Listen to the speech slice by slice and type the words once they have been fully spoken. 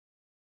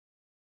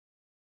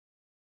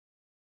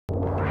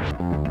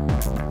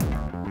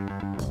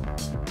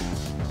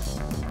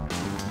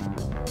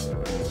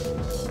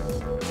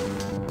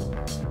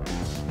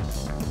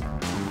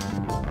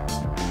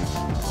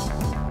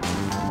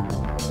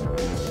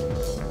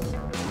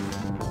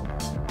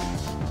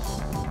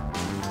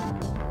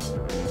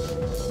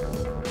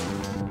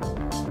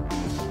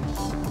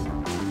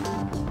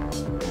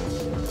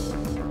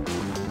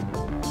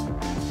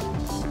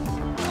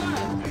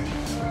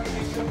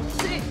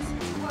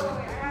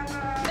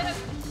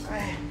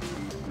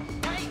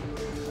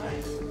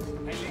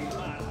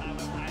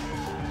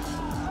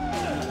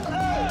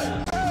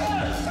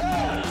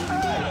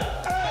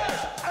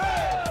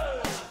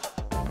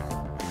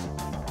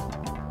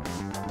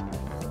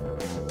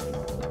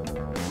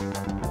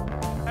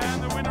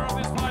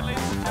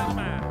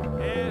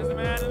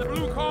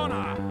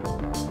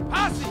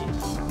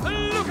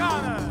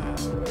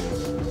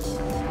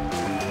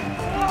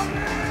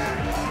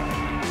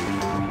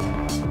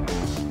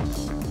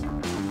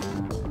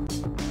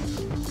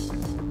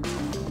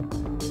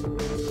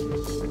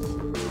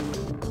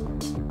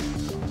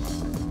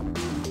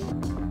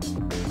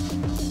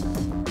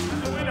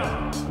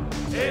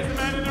Here's the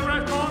man in the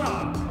red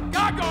corner,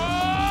 Gago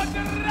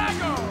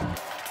Drago!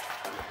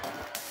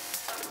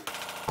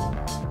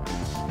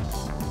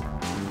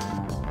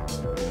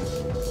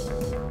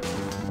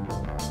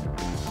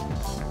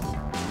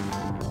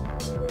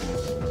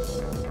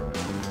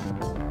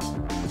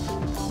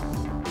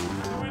 And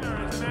the winner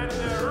is the man in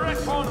the red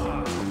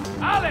corner,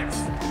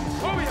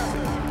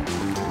 Tobiasson!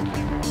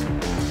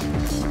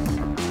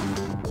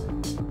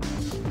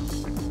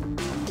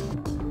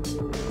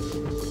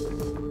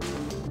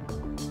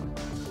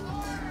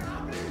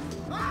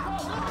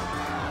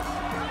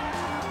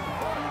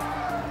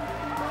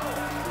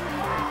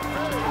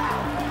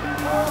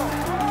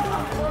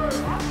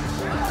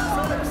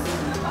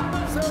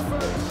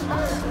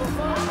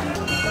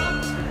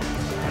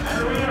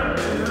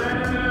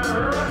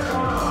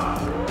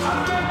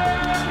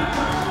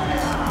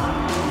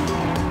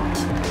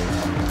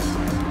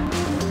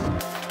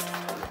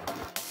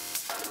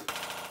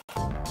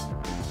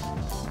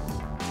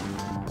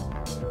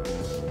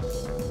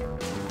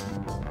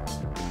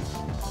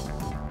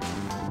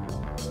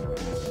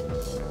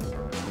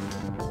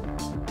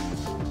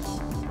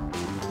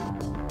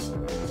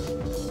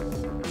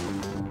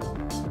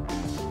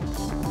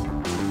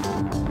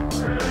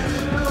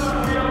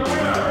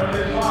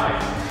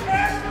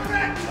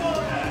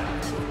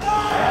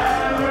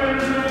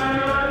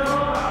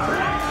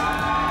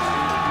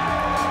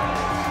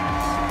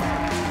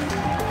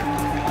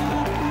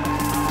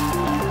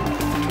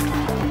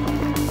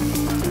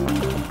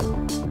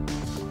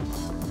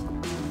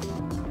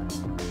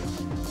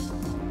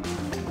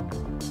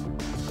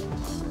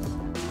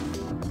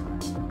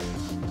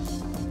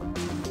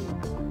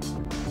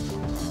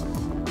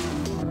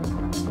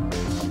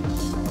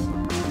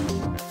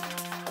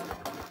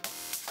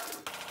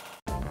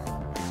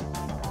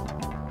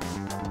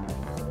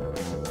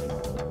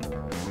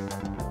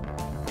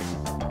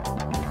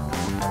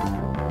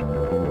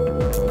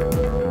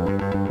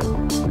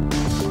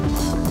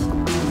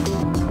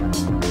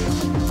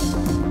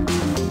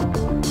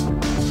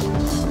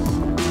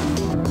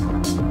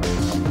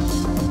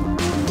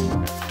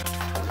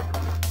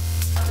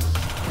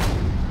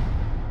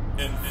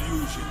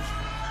 Enfusion.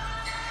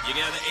 You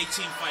gather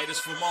 18 fighters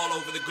from all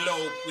over the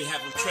globe. We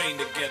have them train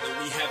together,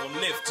 we have them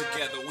live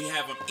together, we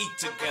have them eat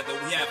together,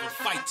 we have them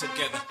fight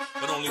together.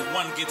 But only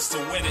one gets to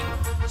win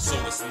it, so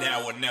it's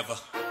now or never.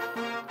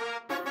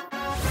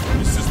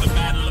 This is the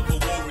battle of a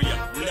warrior,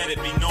 let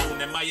it be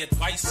known. And my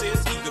advice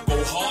is either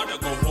go hard or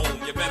go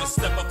home. You better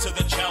step up to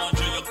the challenge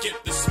or you'll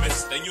get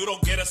dismissed. And you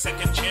don't get a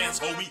second chance,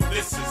 homie,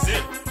 this is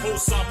it. Ho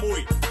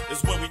Samui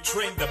is where we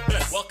train the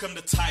best. Welcome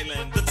to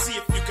Thailand, let's see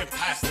if you can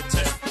pass the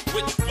test.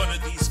 Which one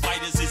of these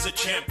fighters is a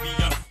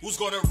champion? Who's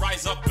gonna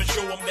rise up and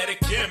show them that it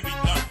can be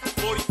done?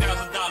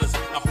 $40,000,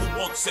 now who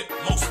wants it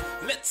most?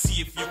 Let's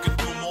see if you can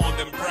do more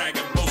than brag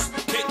and boast.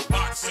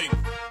 Kickboxing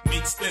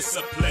meets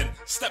discipline.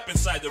 Step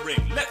inside the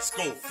ring, let's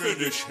go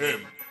finish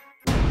him.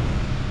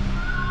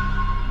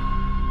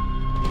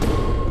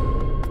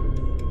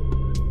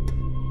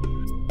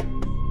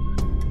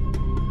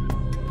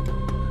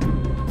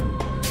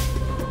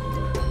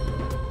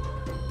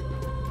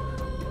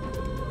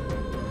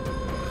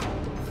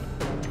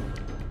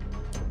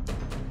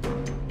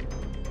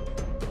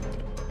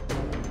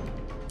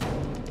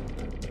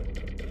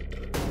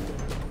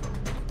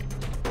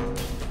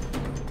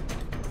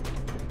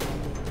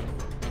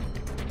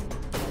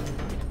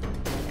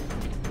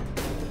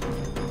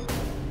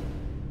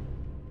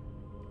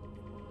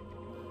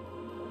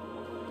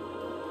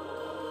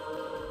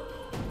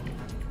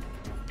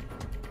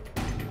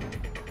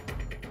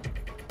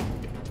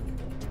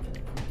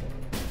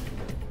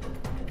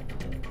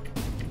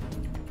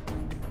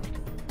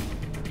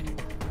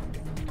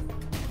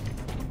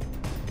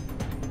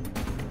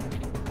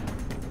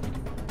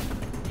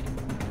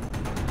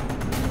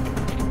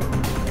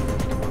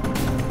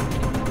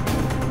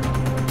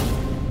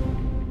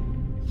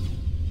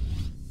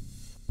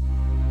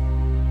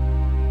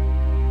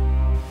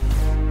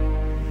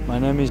 My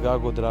name is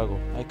Gago Drago.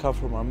 I come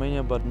from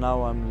Armenia, but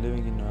now I'm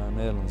living in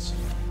Netherlands.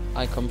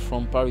 I come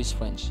from Paris,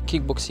 France.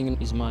 Kickboxing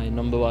is my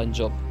 #1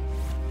 job.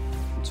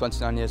 I'm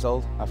 29 years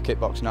old. I've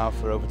kickboxed now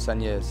for over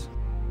 10 years.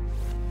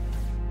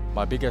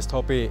 My biggest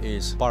hobby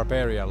is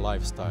barbarian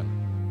lifestyle.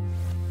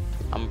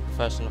 I'm a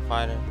professional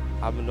fighter.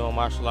 I've been doing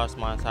martial arts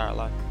my entire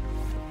life.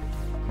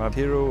 My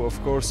hero,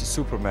 of course, is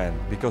Superman,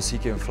 because he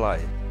can fly.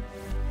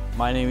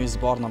 My name is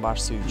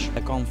Barnabas. I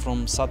come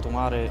from Satu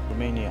Mare,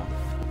 Romania.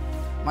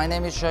 My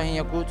name is Sahin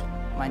Yakut.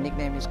 My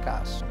nickname is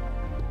Kas.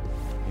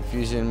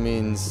 Enfusion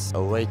means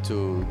a way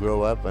to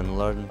grow up and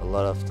learn a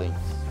lot of things.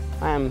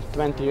 I am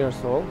 20 years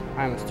old.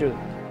 I am a student.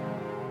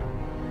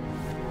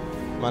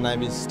 My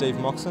name is Steve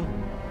Moxon.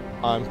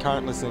 I'm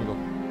currently single.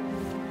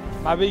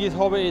 My biggest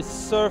hobby is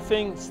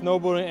surfing,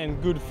 snowboarding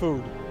and good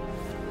food.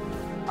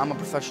 I'm a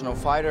professional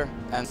fighter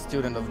and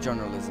student of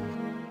journalism.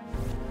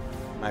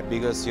 My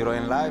biggest hero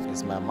in life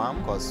is my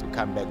mom, because we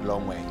come back a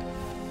long way.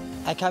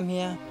 I come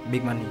here,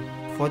 big money,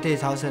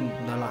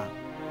 $40,000.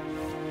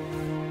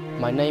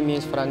 My name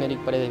is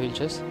Frank-Eric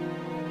Paredes-Vilches.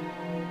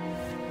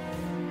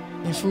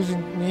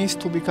 Enfusion means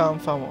to become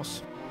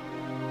famous.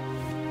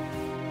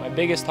 My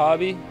biggest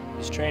hobby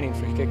is training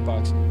for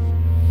kickboxing.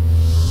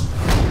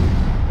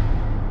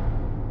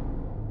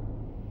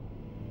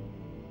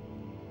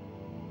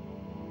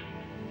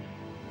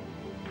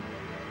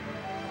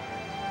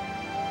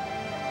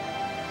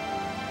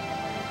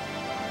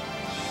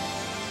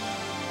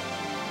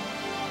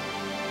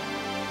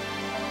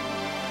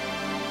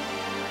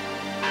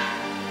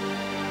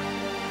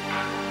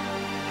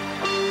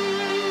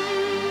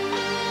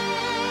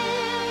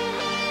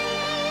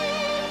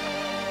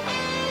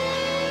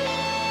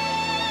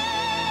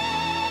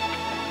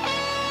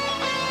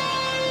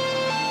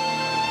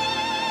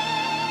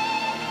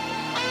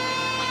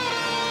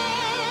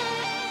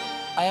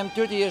 I am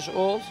 30 years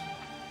old.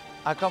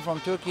 I come from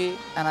Turkey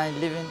and I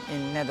live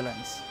in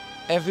Netherlands.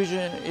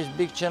 Enfusion is a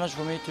big challenge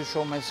for me to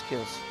show my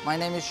skills. My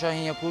name is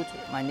Sahin Yakut.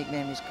 My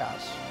nickname is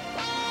Kas.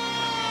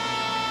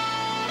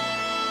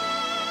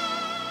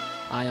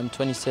 I am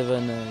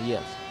 27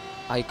 years.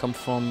 I come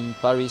from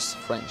Paris,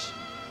 France.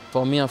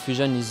 For me,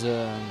 Enfusion is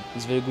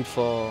very good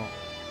for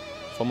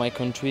my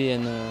country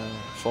and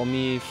for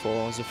me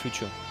for the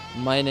future.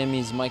 My name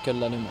is Michael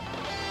Lallemand.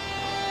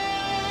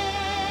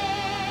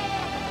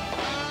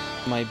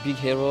 My big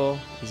hero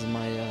is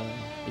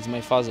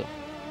my father.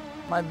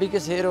 My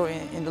biggest hero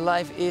in the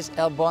life is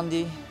El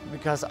Bondi,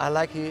 because I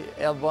like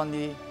El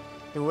Bondi,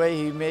 the way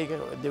he make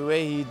it, the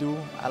way he do.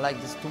 I like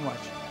this too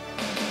much.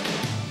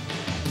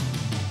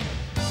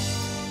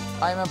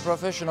 I'm a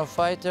professional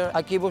fighter.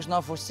 I kickbox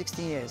now for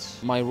 16 years.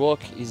 My work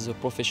is a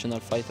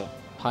professional fighter.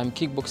 I'm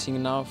kickboxing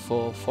now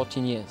for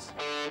 14 years.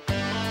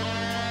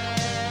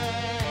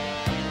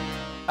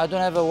 I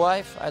don't have a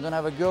wife, I don't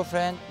have a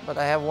girlfriend, but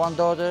I have one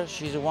daughter.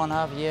 She's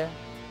 1.5 years,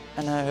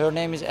 and her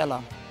name is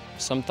Ella.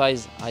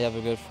 Sometimes I have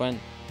a girlfriend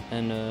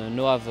and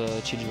no have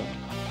children.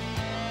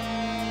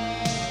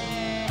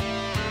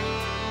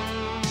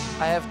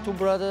 I have 2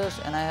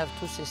 brothers and I have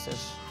 2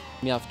 sisters.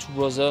 We have 2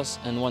 brothers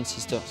and 1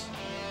 sister.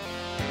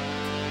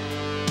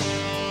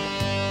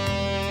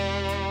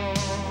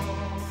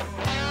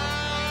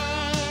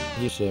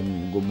 He's a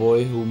good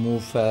boy who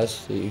moves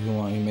fast, he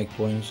makes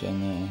points,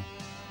 and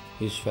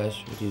he's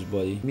fast with his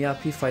body. Me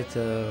happy fight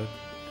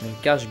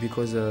Cash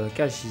because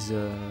Cash is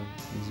a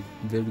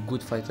very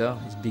good fighter.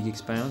 He's big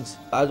experience.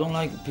 I don't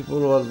like people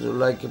who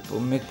like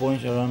make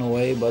points and run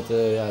away, but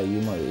yeah,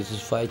 this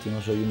is fighting,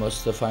 so you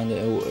must find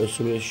a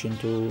solution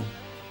to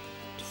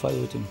fight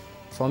with him.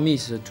 For me,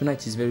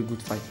 tonight is very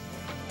good fight.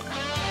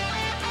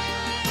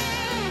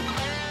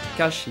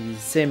 Cash is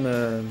same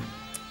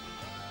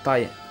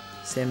Thai,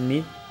 same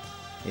me.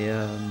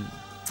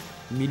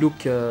 Me look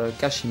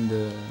Cash in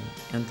the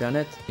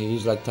internet.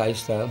 He's like Thai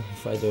style, he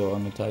fights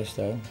on the Thai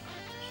style.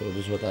 So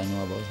this is what I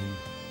know about him.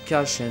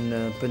 Cash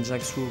and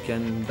Panjonsuk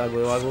and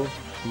Gago Drago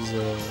is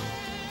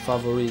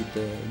favorite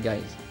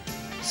guys.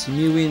 See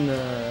me win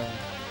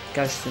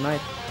Cash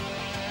tonight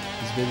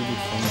is very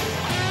good for me.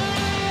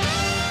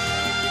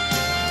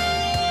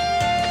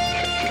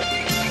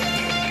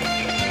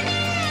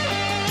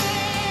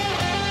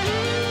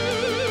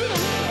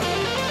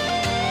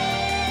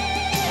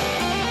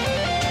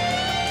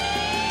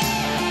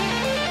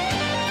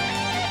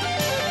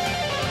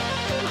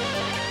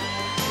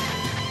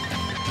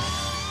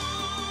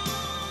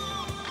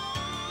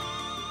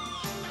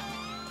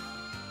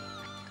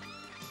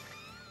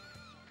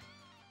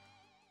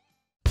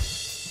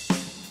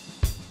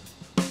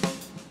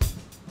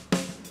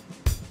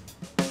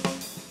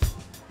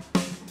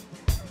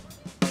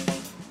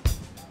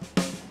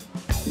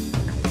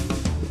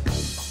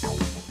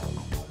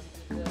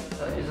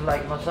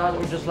 Like massage,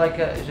 or just like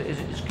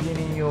it's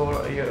cleaning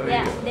your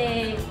yeah,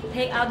 they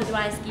take out the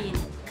dry skin.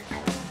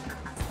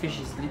 Fish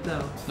is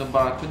little, no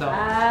barracuda.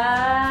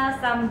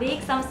 Some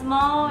big, some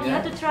small. Yeah. You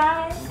have to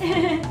try.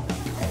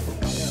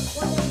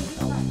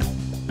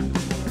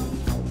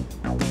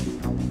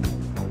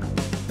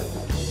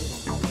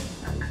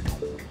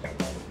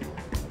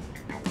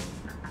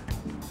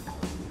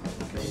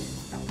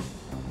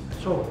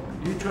 So,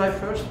 you try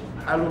first.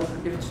 I will,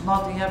 if it's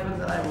nothing happens,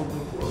 then I will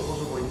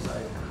also go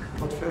inside.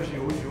 But first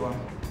you want.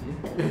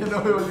 You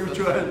know, you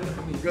try.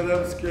 Because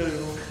I'm scared, you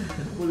know,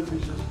 for the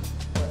fishes.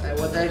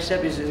 What I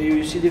accept is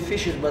you see the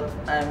fishes, but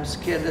I'm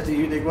scared that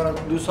they're gonna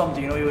do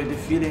something, you know, you have the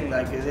feeling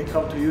like they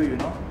come to you, you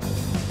know.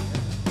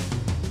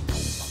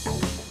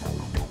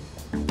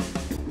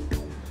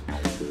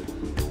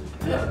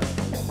 Yeah.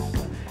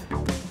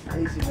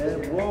 Easy,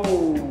 man.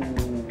 Whoa.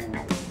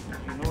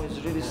 You know, it's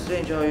really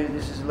strange how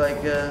this is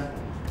like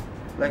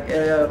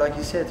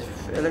you said,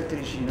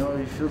 electricity, you know,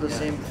 you feel the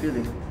same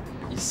feeling.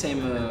 It's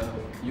same,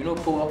 you know,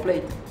 power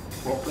plate.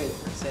 Power plate,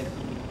 same.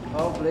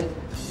 Power plate?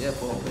 Yeah,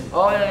 power plate.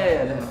 Oh,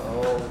 yeah.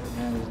 Oh,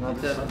 man, it's not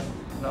the same.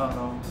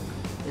 No.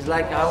 It's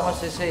like, how much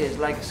they say, it's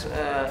like,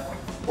 at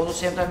the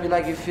same time,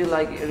 you feel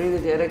like really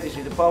the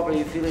electricity, the power plate,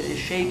 you feel it is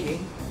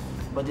shaking,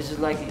 but this is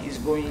like, it's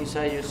going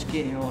inside your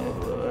skin, you know,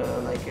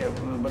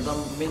 but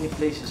on many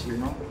places, you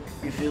know,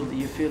 you feel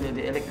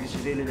the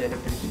electricity, really the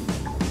electricity.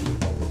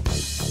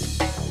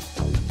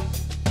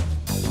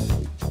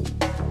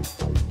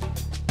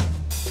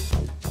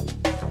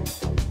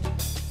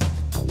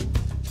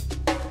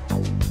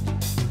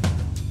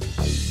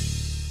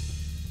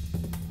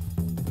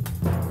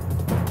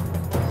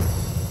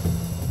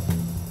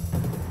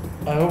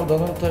 I hope they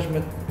don't touch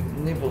my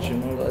nipples, you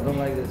know, I don't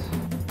like that.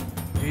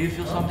 Do you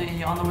feel something in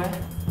your underwear?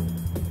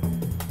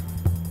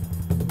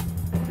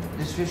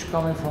 This fish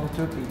coming from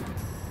Turkey,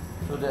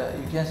 so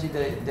you can see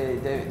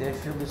they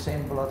feel the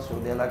same blood, so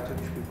they like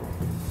Turkish people.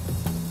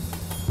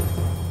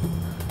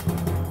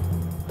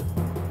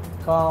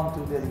 Come to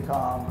daddy,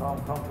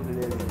 come to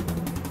the daddy.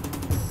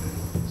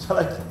 So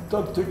I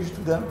talk Turkish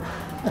to them,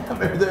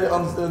 maybe they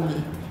understand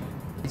me.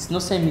 It's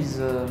not same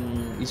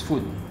as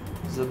food.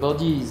 The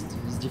body is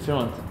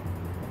different.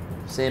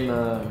 Same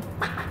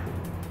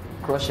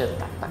crochet,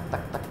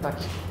 tac.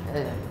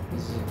 Yeah,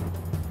 easy.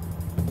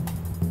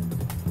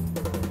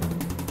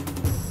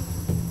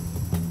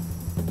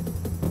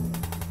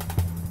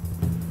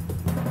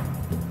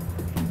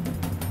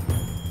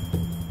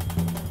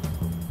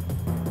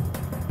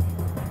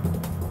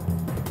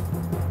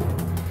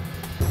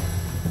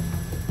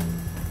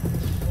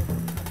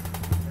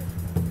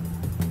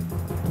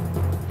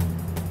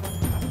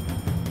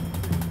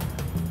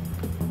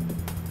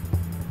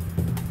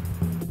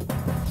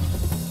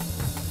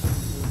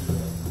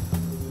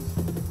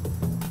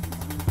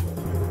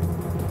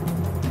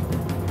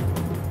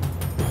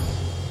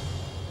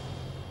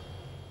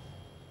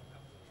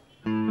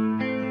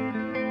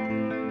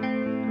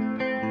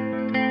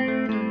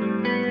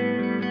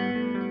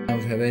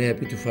 I'm very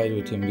happy to fight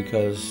with him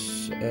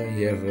because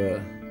he has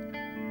a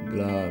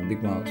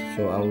big mouth,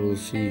 so I will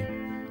see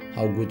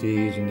how good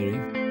he is in the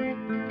ring.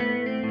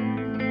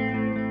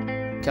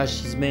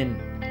 Cash is man,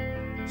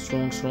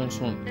 strong.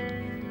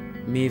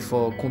 Me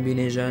for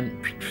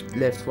combination,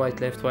 left, right,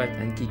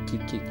 and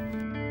kick.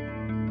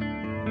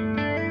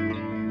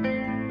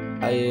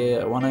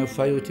 When I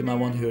fight with him, I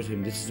won't hurt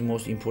him. This is the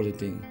most important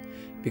thing,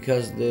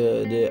 because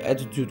the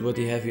attitude what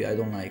he has, I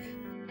don't like.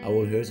 I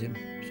will hurt him,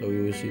 so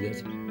you will see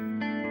that.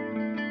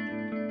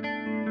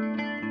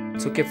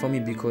 It's okay for me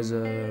because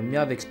me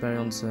have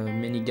experienced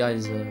many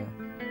guys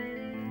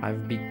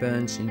have big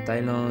punch in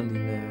Thailand,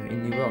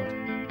 in the world.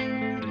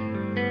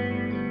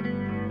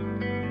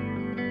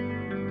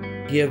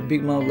 He have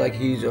big mouth like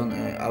he's on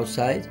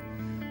outside,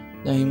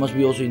 then he must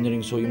be also in the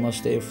ring, so he must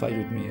stay and fight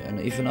with me. And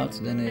if not,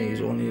 then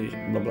he's only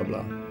blah blah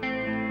blah.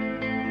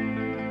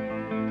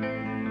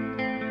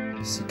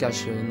 Si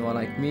Cash not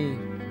like me,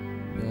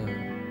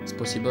 it's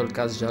possible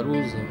Cash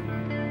jalouse.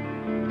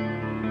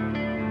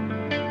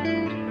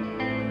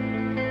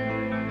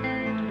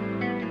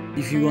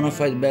 If you wanna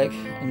fight back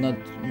and not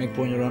make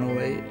point run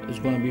away, it's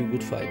gonna be a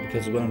good fight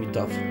because it's gonna be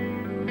tough.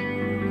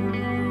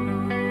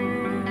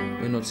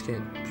 We're not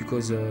scared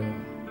because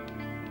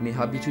me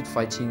habitude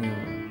fighting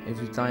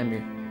every time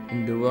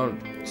in the world.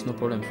 It's no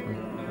problem for me.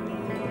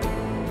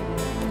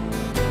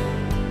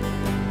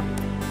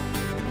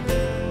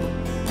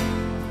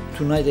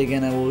 Tonight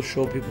again, I will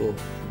show people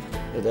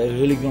that I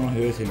really gonna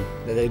hurt him.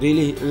 That I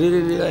really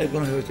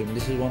gonna hurt him.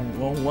 This is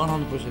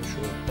 100%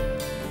 sure.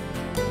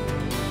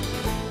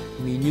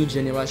 Me new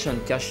generation,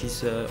 Cash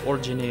is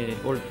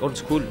old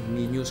school,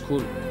 me new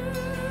school.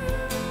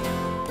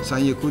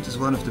 Sahin Yakut is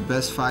one of the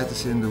best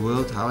fighters in the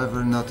world,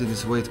 however not in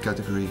his weight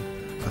category.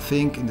 I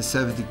think in the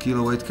 70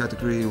 kilo weight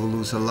category he will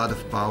lose a lot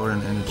of power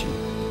and energy.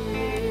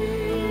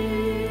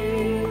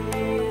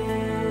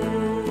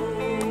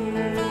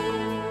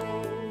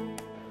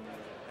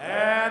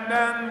 And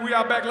then we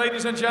are back,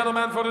 ladies and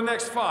gentlemen, for the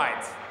next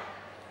fight.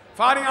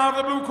 Fighting out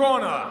of the blue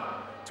corner,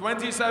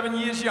 27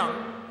 years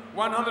young,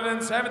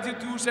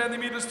 172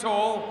 centimeters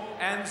tall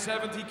and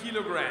 70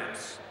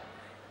 kilograms.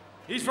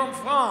 He's from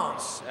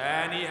France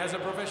and he has a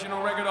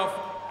professional record of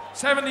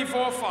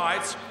 74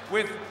 fights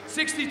with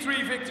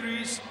 63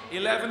 victories,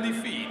 11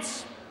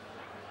 defeats.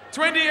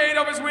 28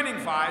 of his winning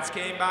fights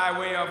came by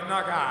way of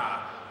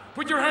knockout.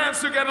 Put your hands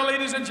together,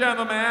 ladies and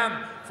gentlemen,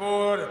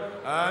 for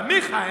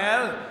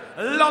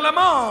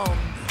Lallemand.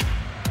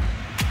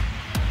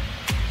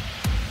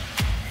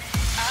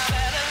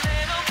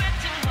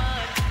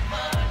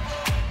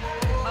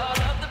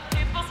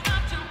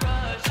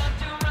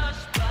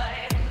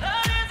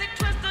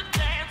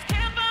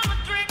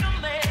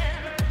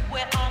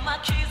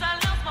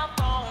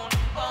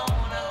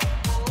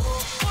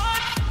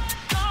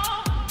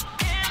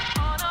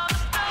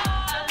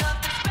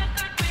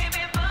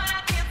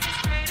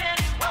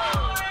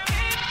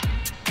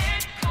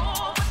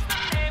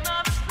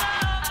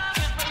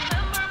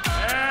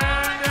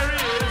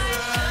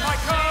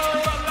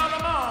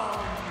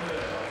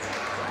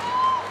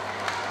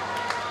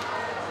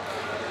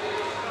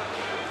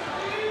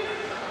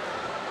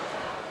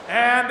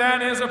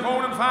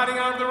 fighting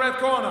out of the red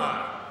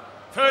corner.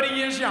 30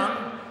 years young,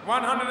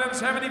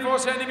 174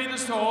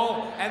 centimeters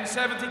tall and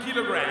 70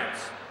 kilograms.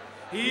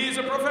 He is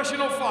a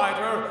professional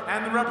fighter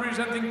and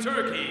representing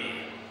Turkey.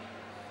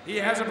 He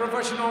has a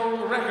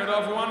professional record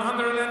of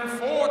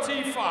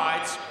 140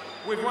 fights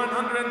with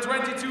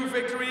 122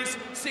 victories,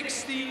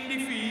 16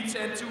 defeats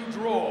and 2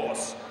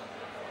 draws.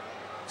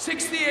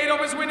 68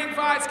 of his winning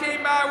fights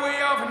came by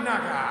way of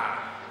knockout.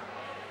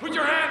 Put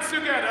your hands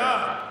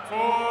together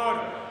for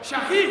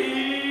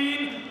Sahin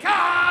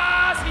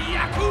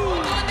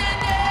Yakut.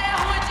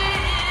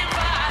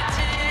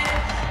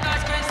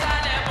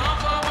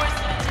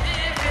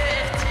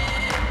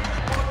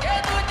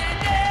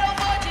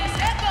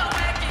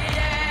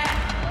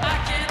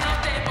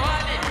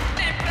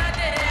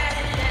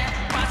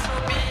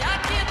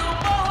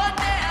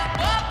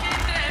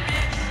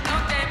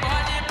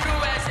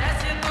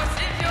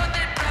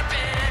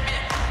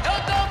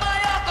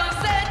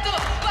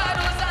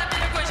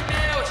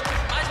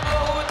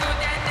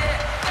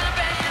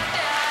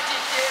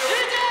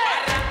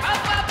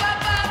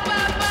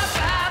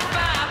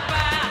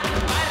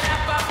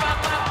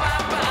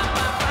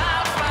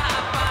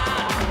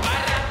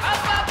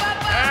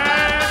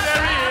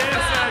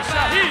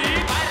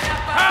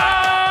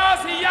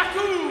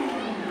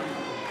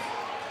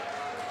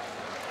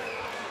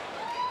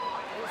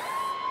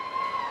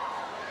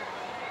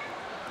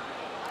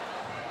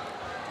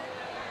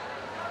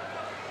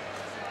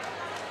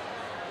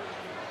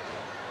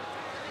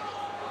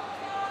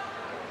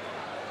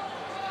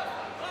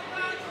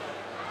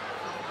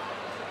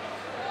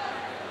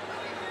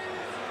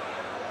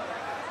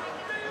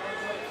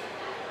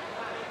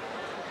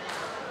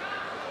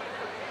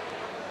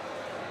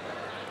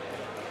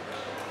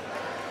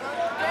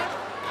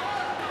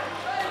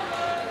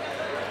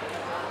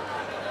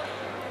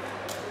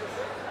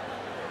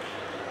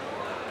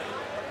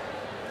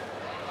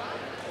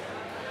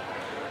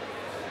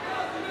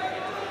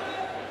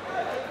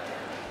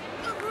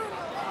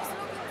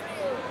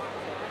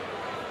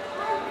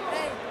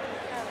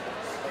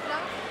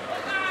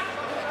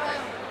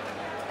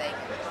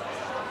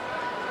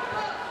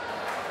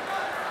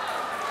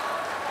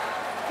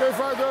 Okay,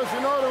 fighters,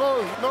 you know the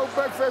rules. No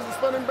back fist,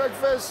 spinning back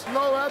fist,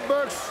 no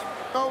headbutts,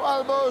 no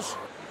elbows,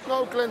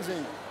 no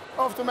cleansing.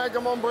 After make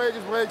them on break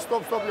is break,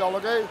 stop, y'all,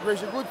 okay?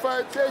 Wish you a good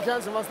fight, shake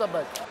hands and 1 step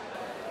back.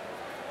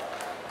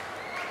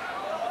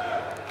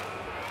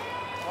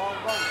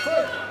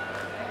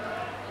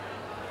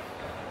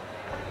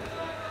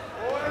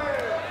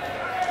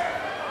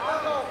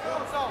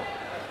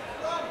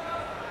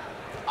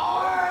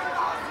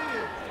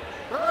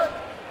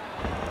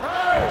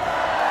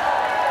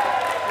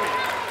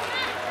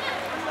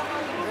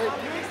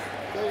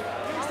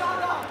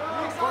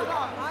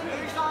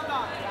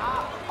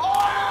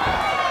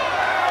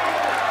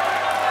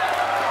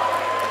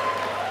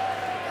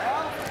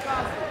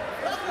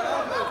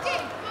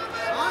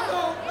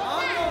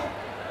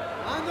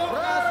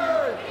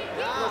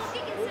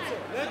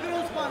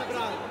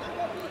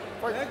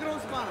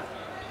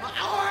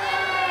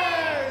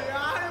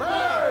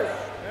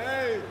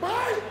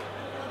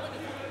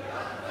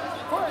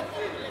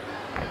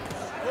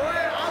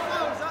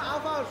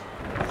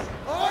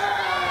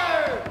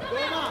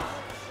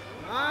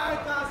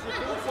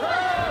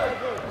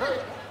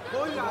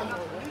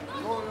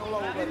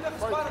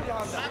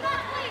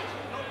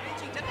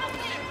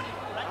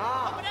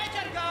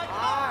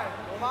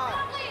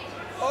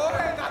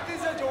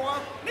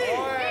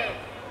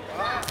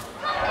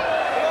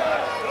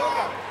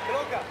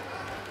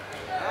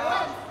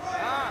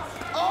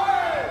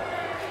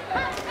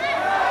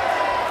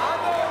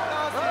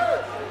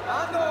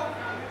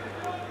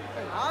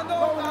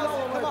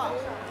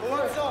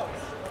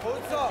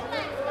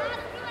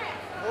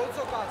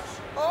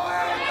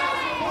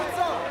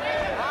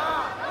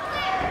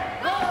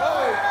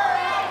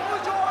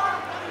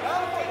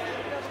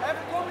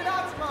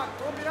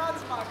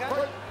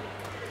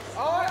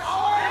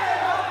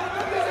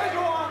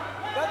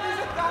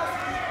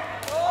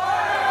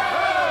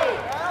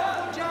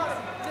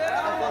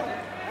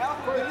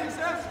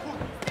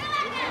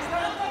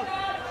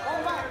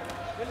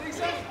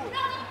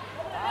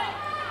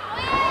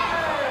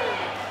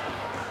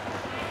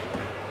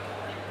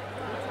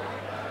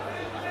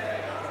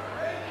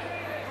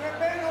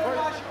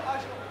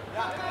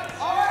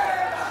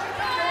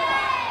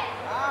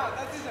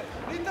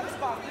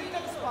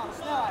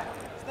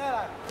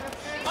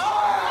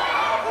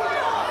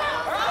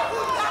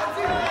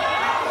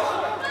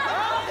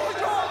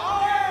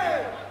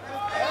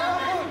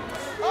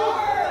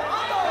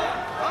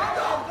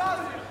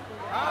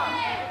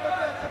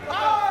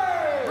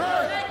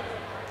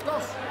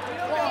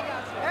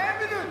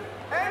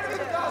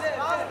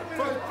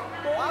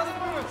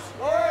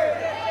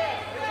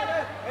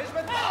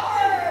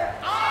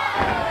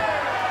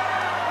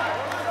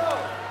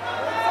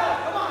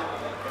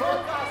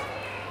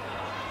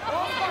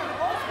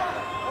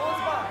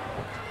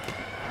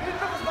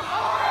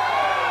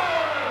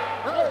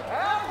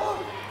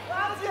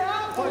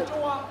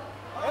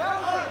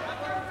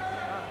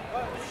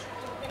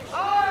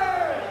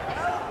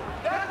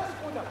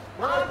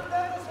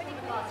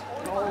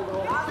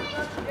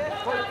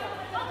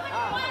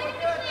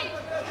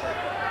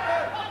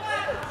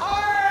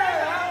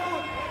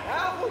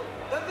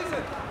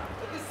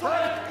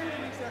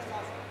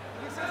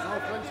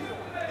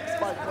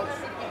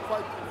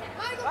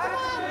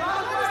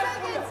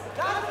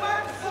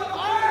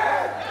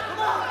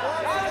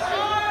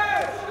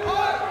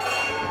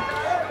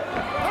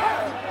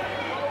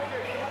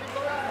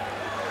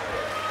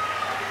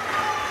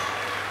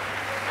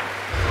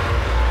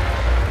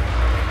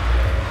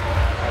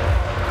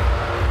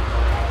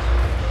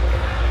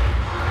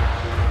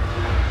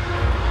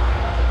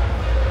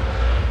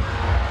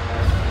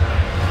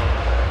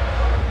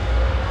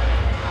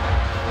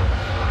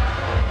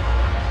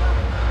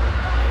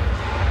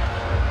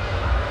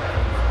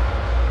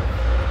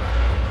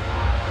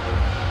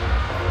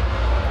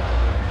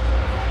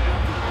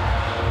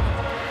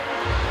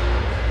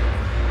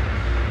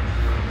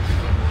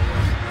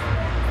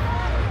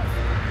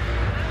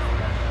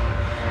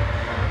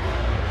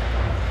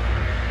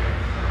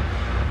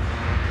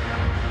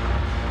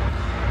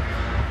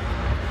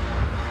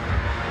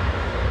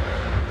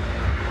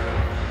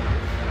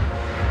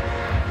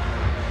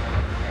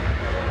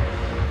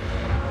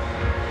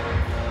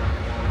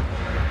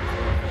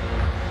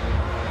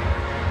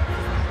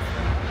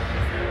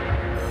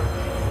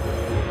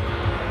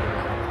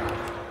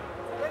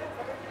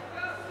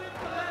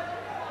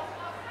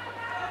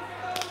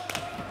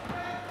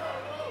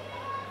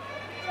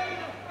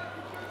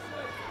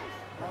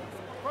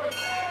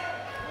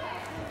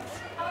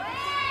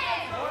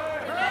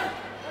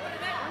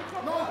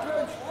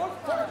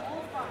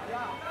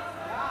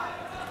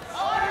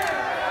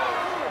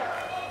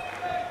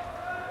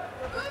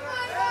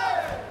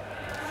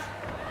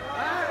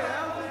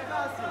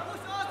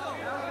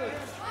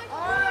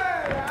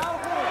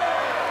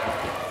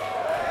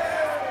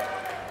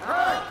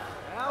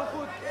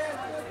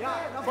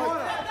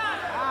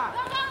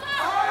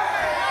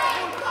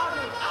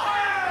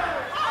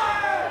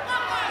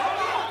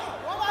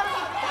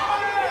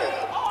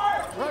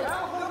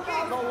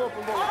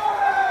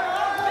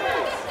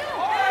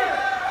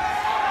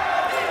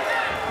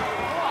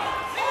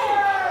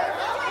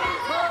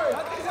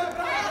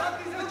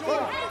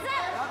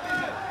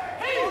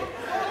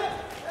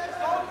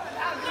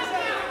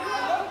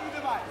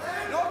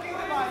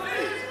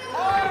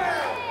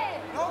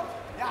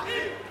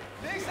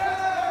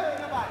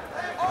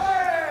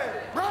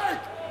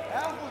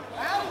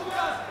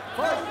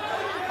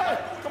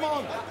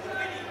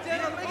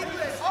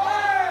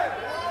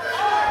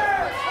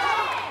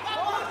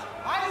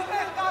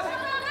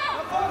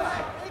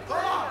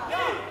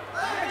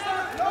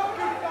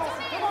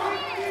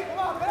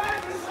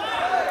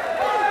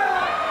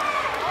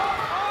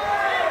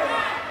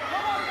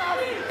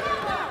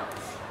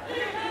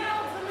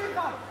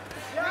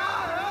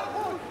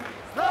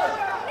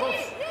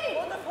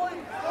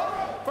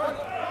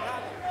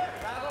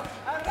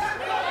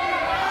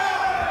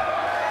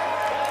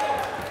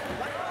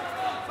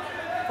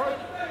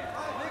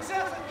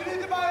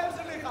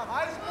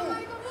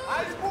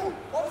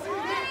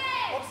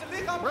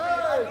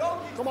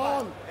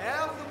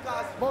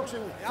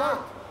 Moxon, fight.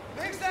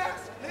 Links,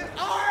 rechts,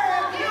 links.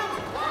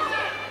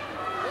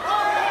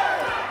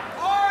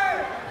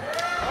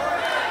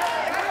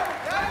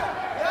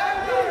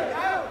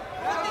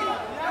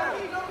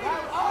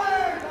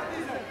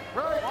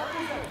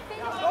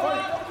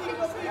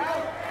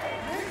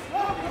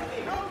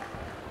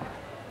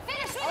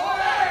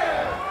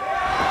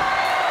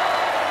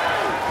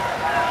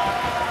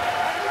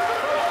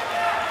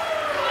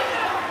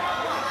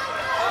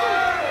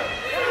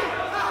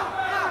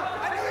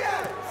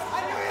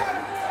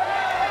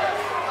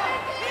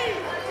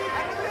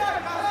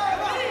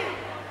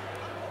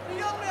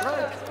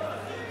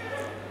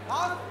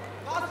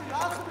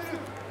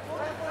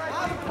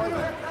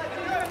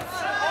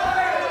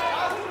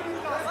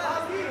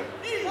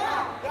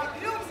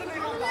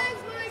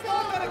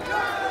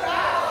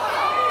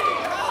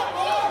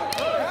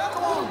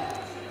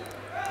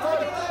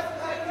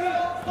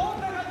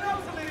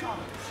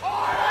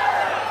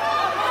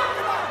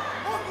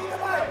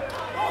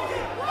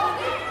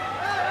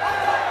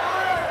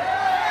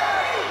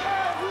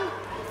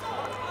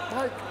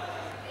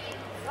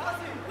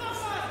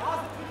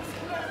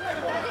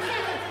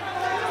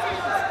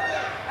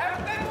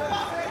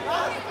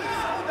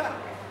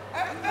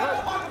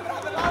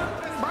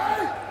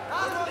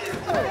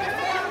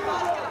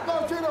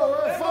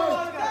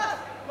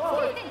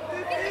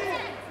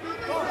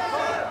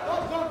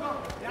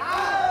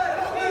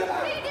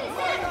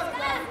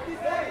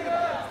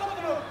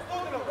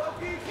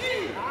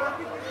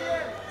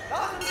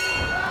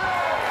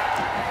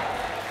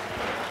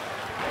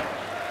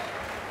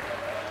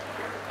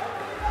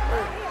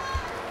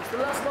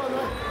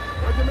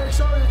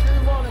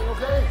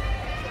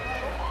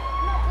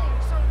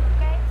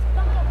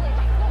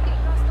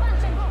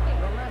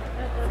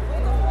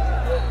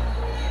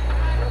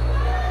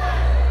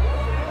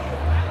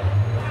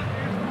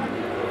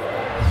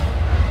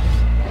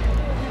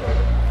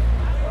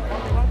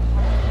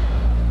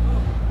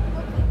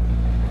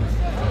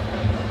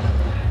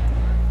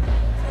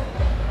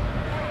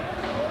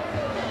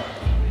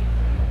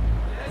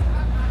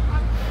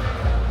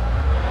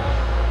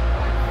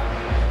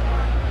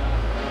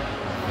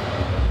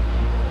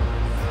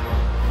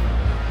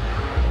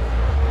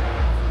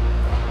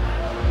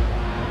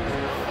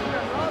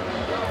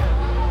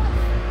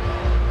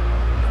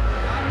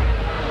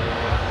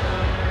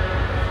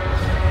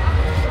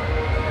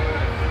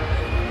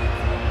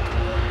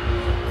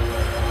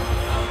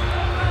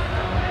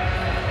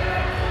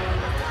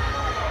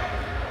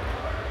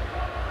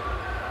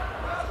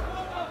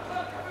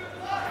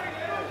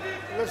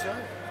 Listen,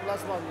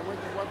 last one. You win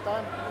it one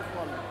time, next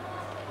one.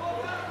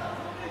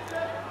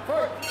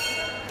 First.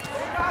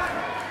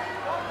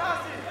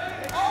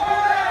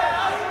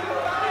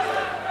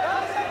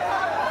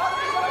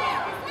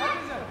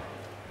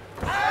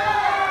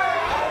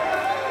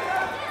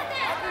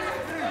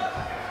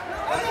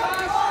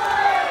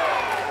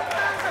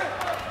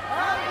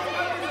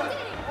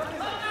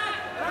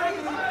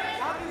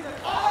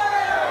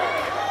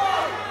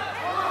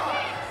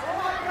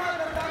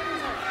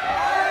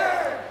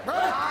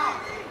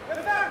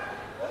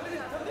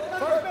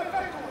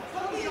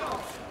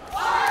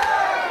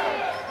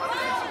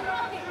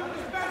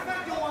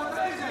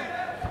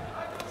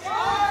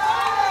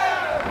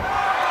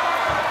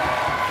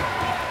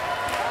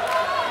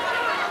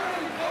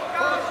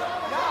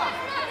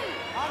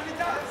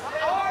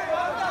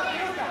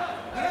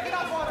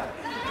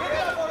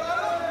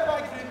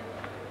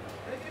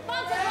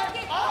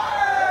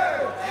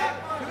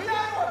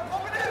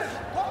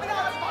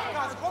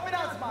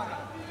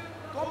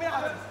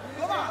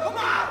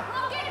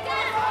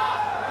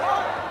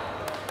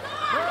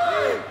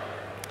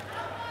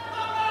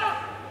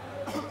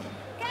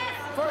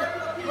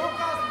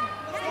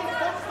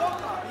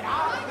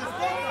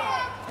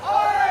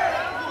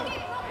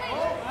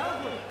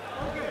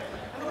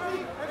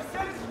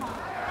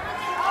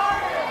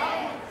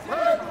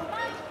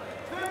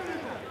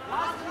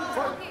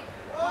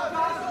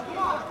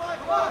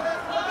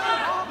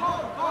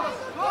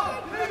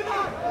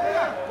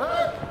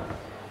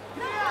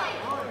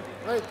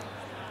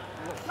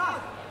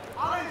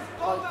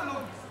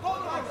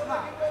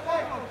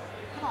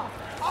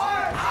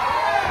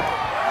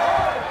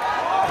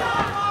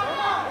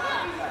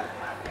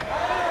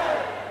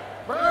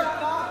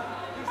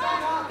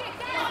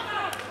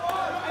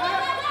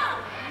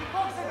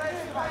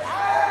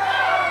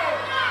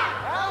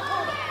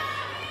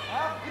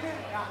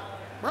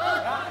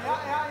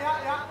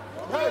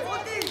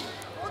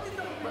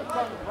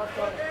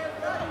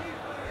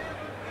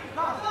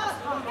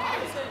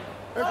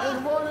 Ik kreeg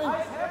een warning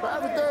bij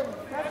Everton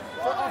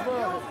voor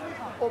afwerken.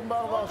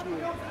 Openbare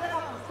waarschuwing.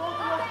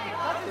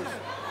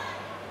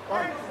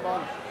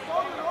 Man.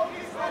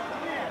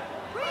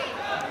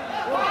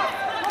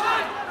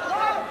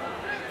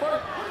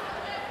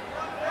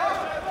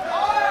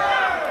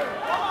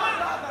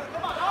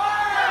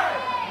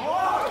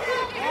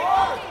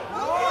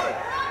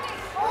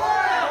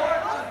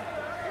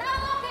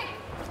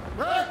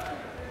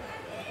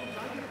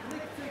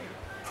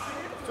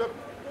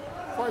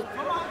 Fight.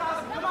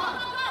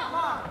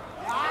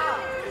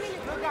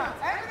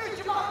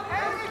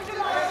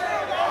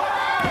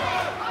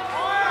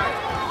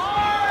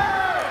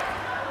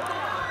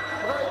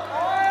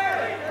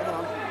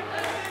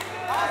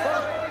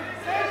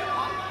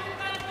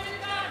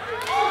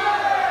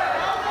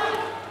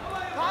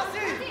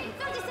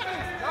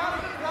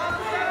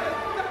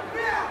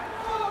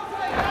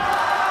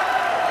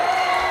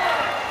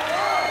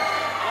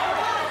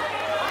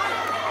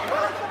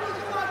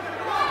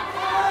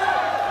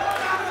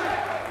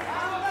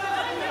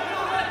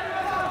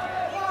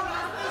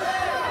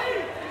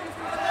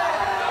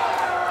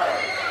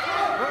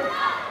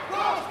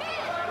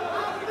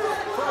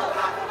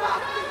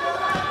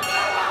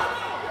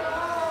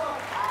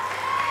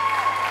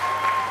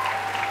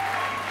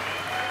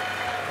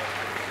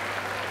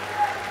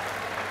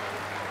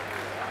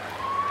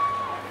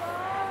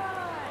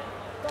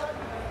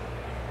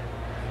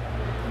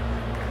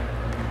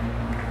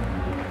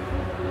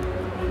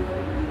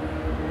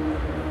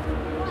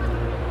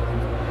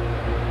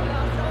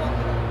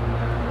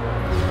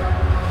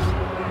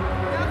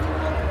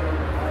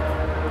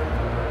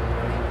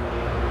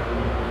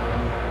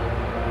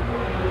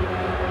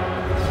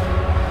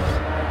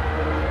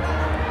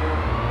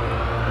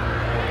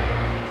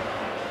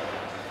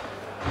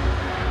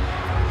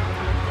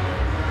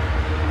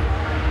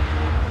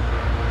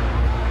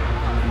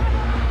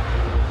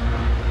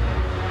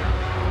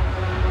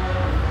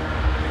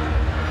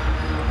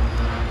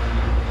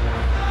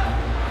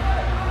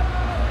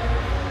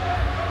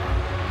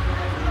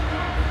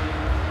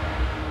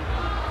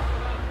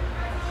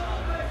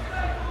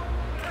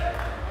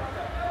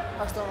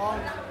 Extra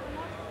round.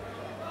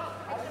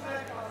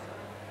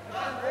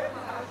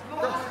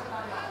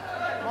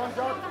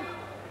 Manjak.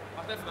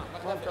 Wacht even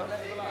dan.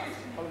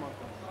 Allemaal.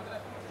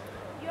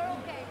 You're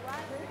okay,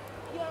 right?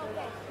 You're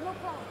okay. No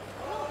problem.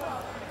 No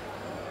problem.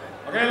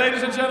 Okay,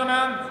 ladies and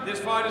gentlemen, this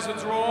fight is a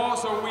draw,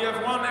 so we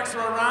have one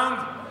extra round.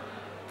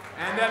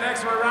 And that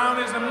extra round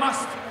is a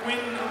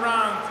must-win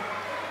round.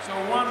 So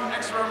one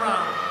extra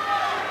round.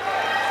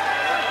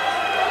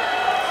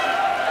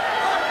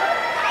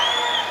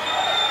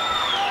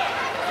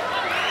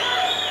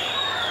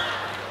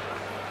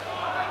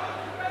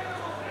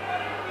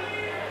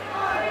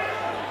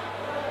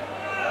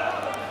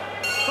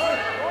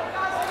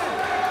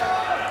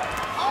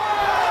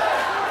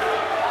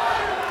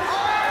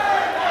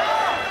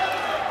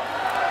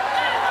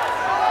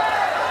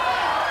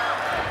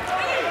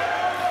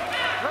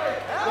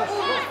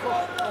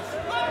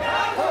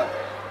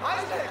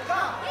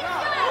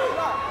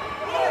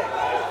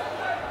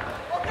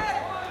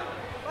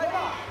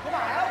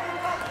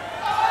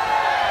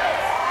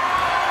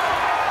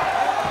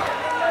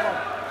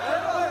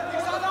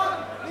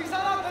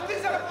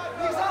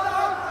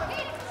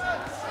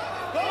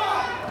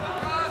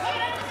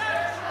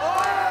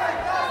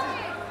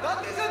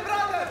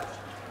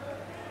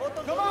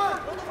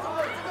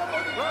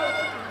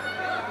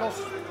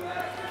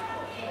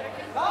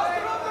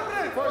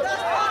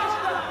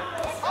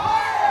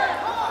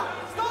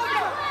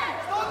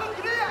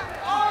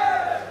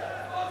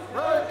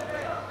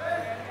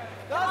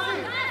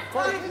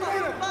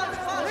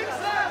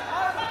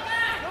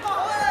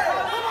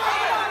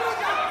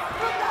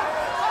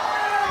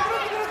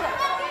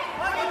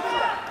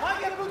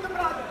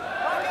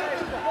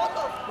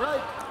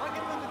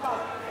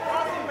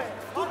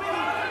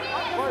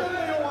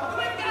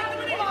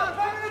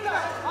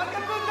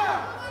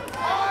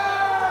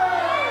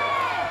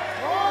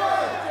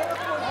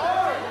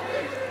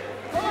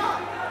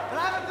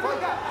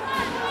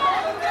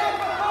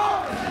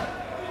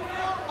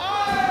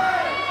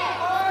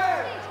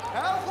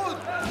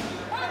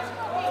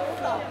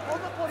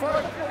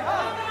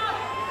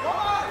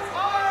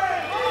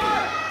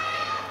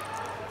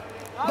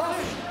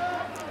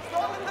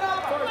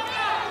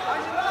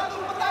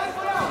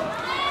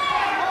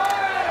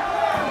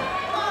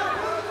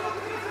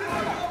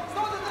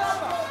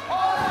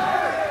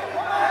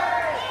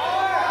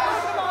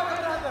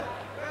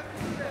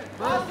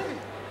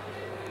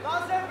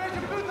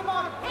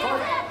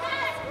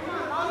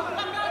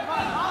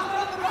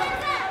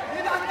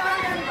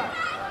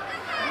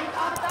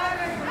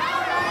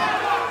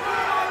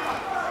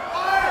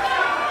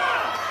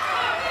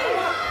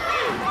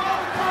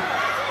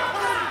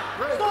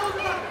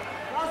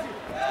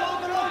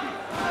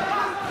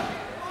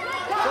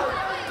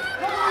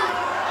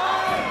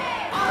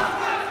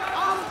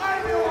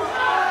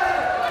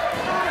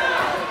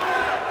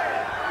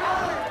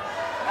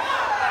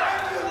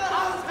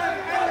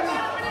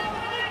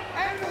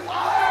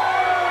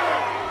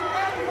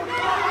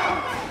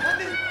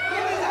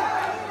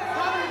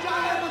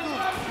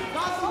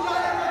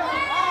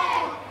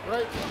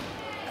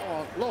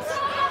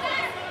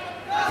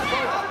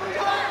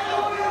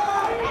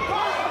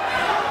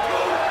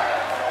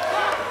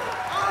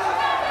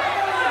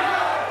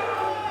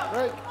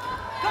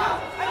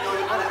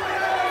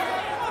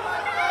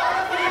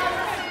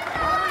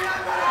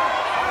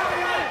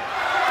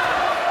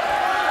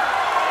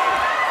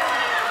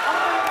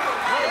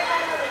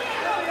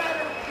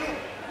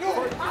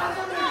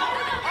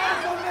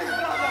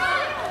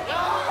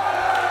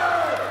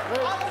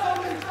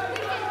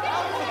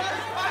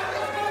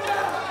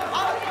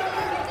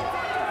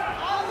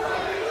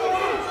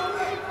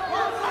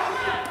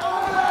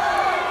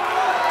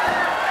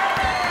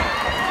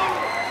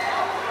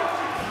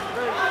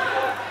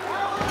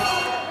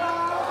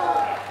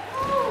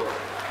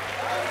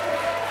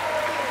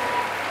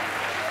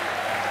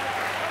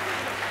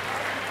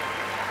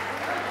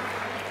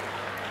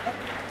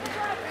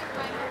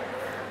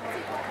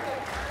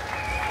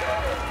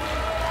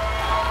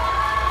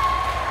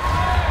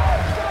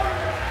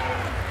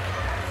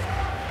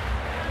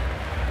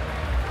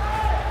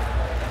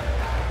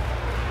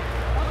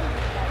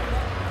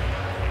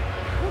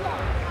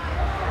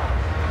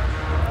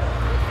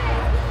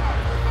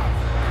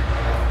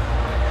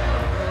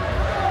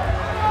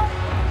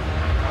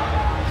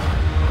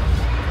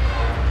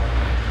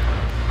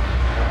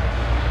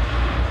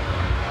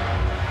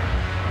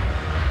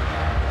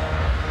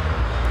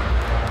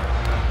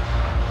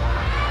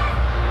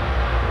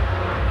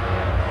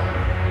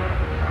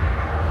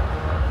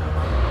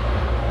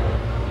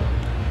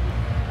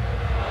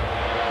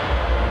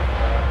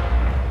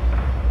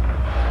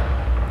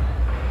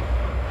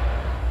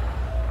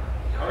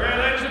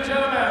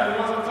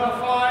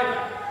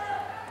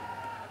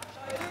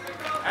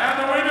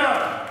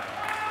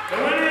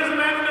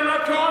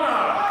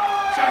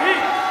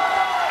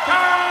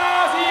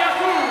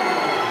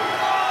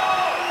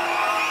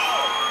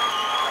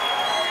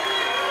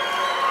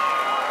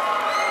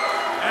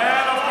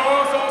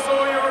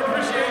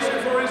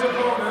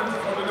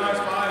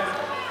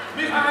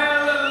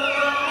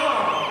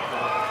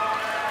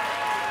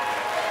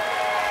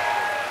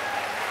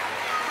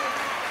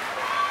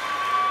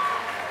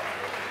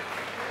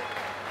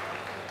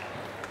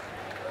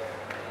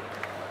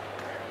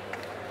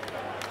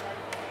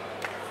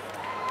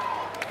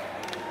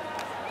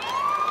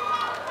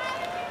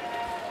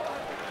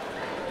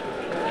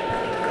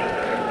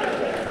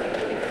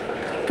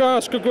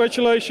 Cars,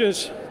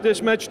 congratulations.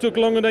 This match took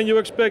longer than you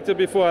expected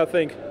before, I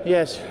think.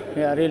 Yes,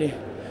 yeah, really.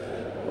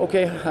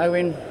 Okay, I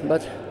win,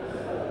 but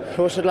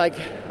also like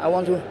I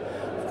want to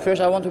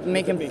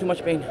make him too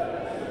much pain.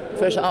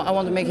 First, I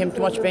want to make him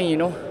too much pain, you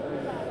know.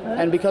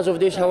 And because of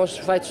this, I was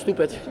quite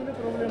stupid.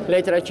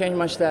 Later, I changed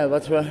my style,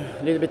 but a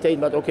little bit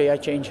late. But okay, I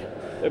changed.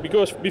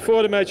 Because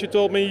before the match, you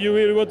told me you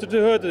really wanted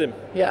to hurt him.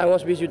 Yeah, I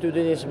was busy to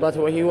do this, but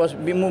he was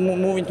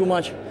moving too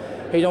much.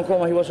 He don't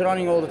come. He was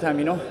running all the time,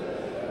 you know.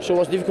 So it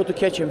was difficult to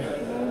catch him.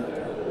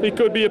 He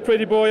could be a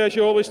pretty boy, as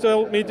you always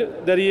tell me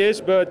that he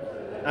is, but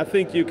I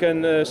think you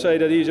can say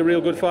that he's a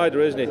real good fighter,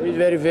 isn't he? He's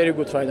very, very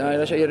good fighter.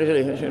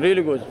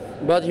 Really good.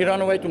 But he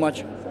ran away too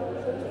much.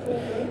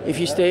 If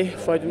he stay,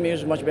 fight with me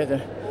is much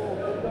better.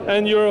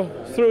 And you're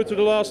through to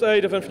the last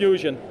 8 of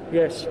Enfusion?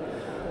 Yes.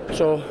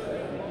 So,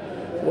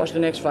 watch the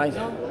next fight.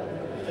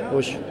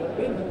 Push.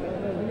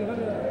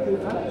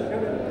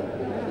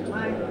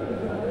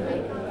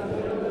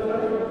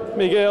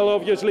 Miguel,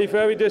 obviously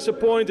very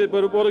disappointed,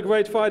 but what a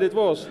great fight it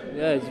was.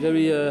 Yeah, it's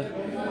very,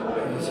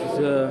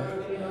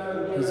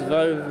 it's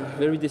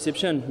very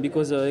deception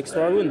because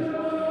extra round.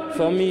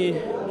 For me,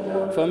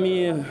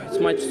 it's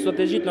my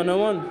strategy number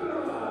 1.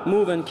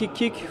 Move and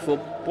kick for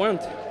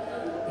point.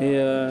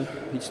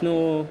 It's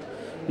no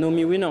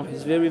me winner.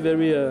 It's very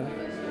bad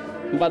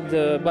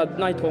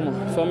night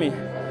for me.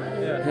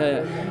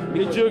 Yeah.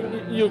 Did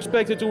you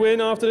expected to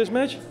win after this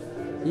match?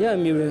 Yeah,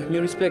 me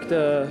respect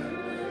the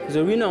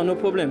winner, no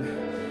problem.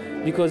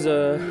 Because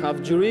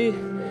have jury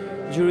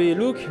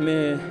look,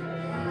 but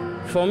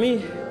for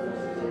me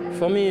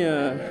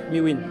me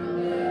win.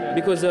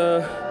 Because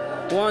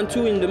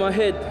 1-2 in my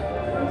head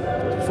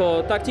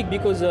for tactic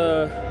because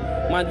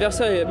my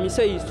adversary me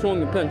say he's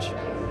strong punch.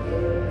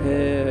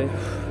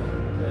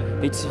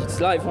 It's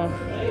life, huh?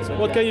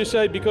 What can you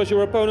say? Because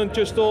your opponent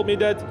just told me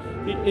that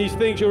he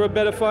thinks you're a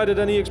better fighter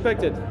than he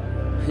expected.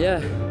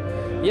 Yeah,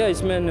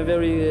 he's man a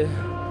very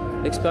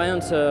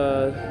experienced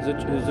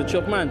the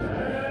Turkman.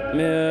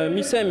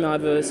 Me same, I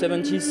have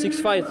 76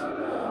 fight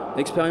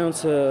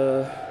experience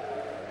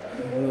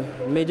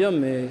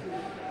medium.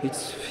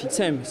 It's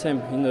same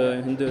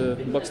in the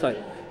box type.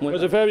 It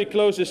was a very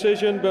close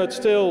decision, but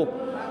still,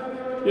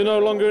 you're no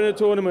longer in a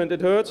tournament.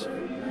 It hurts.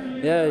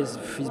 Yeah, it's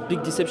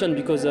big deception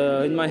because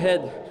in my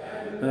head,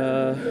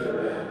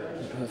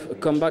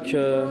 come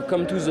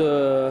to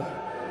the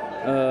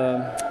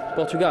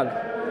Portugal.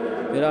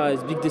 Yeah,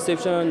 it's big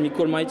deception. Me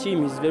call my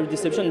team. It's very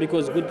deception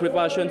because good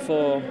preparation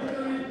for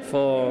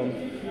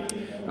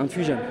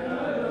Enfusion.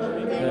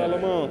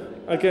 Lallemand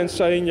against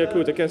Sahin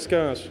Yakut, against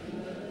Cars.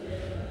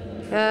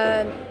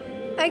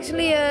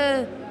 Actually,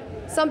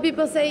 some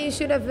people say he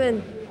should have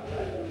won.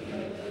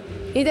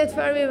 He did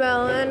very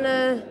well,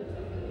 and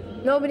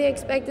nobody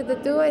expected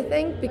it to, I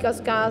think,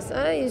 because Cars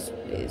is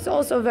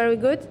also very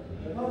good.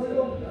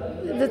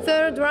 The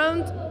third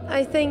round,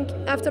 I think,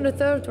 after the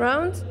third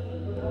round,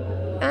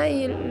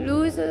 he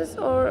loses,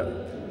 or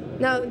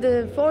now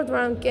the fourth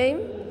round came,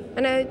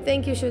 and I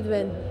think he should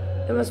win.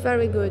 It was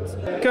very good.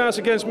 Cars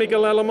against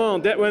Miguel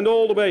Lallemand, that went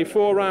all the way,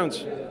 4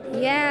 rounds.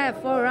 Yeah,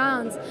 4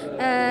 rounds.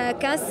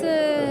 Cass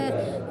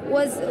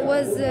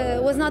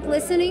was not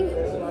listening,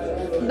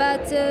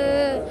 but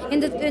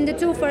in the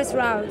 2 first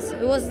rounds,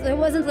 he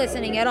wasn't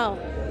listening at all.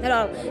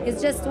 He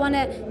just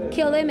wanna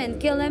kill him and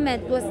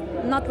was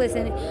not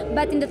listening.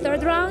 But in the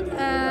third round,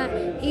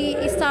 he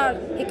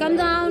calmed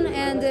down,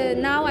 and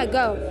now I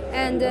go,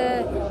 and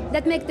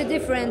that makes the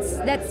difference.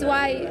 That's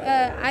why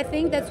I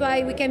think that's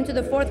why we came to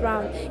the 4th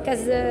round,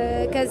 because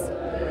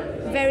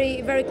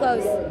very, very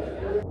close.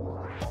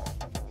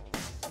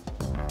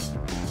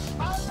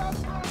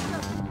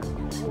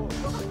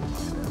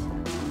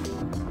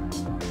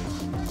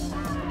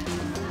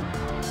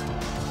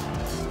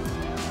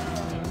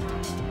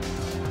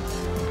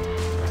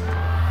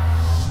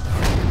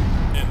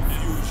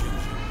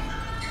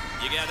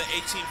 Gather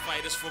 18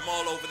 fighters from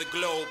all over the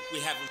globe. We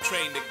have them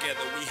train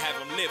together, we have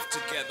them live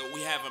together,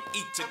 we have them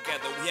eat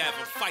together, we have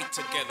them fight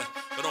together.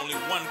 But only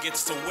one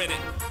gets to win it,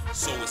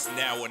 so it's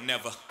now or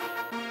never.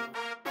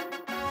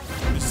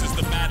 This is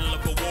the battle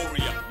of a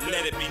warrior,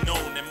 let it be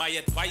known. And my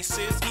advice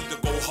is either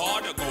go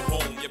hard or go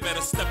home. You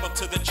better step up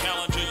to the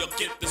challenge or you'll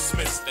get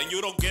dismissed. And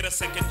you don't get a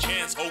second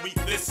chance, homie,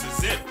 this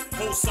is it.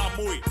 Ho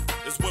Samui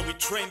is where we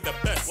train the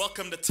best.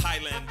 Welcome to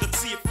Thailand, let's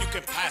see if you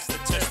can pass the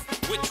test.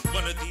 Which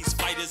one of these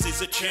fighters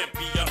is a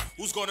champion?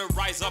 Who's gonna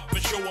rise up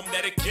and show them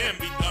that it can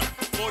be done?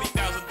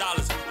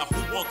 $40,000, now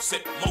who wants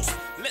it most?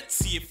 Let's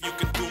see if you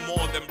can do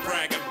more than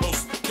brag and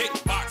boast.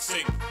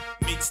 Kickboxing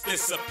meets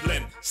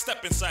discipline.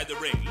 Step inside the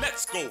ring,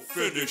 let's go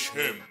finish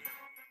him.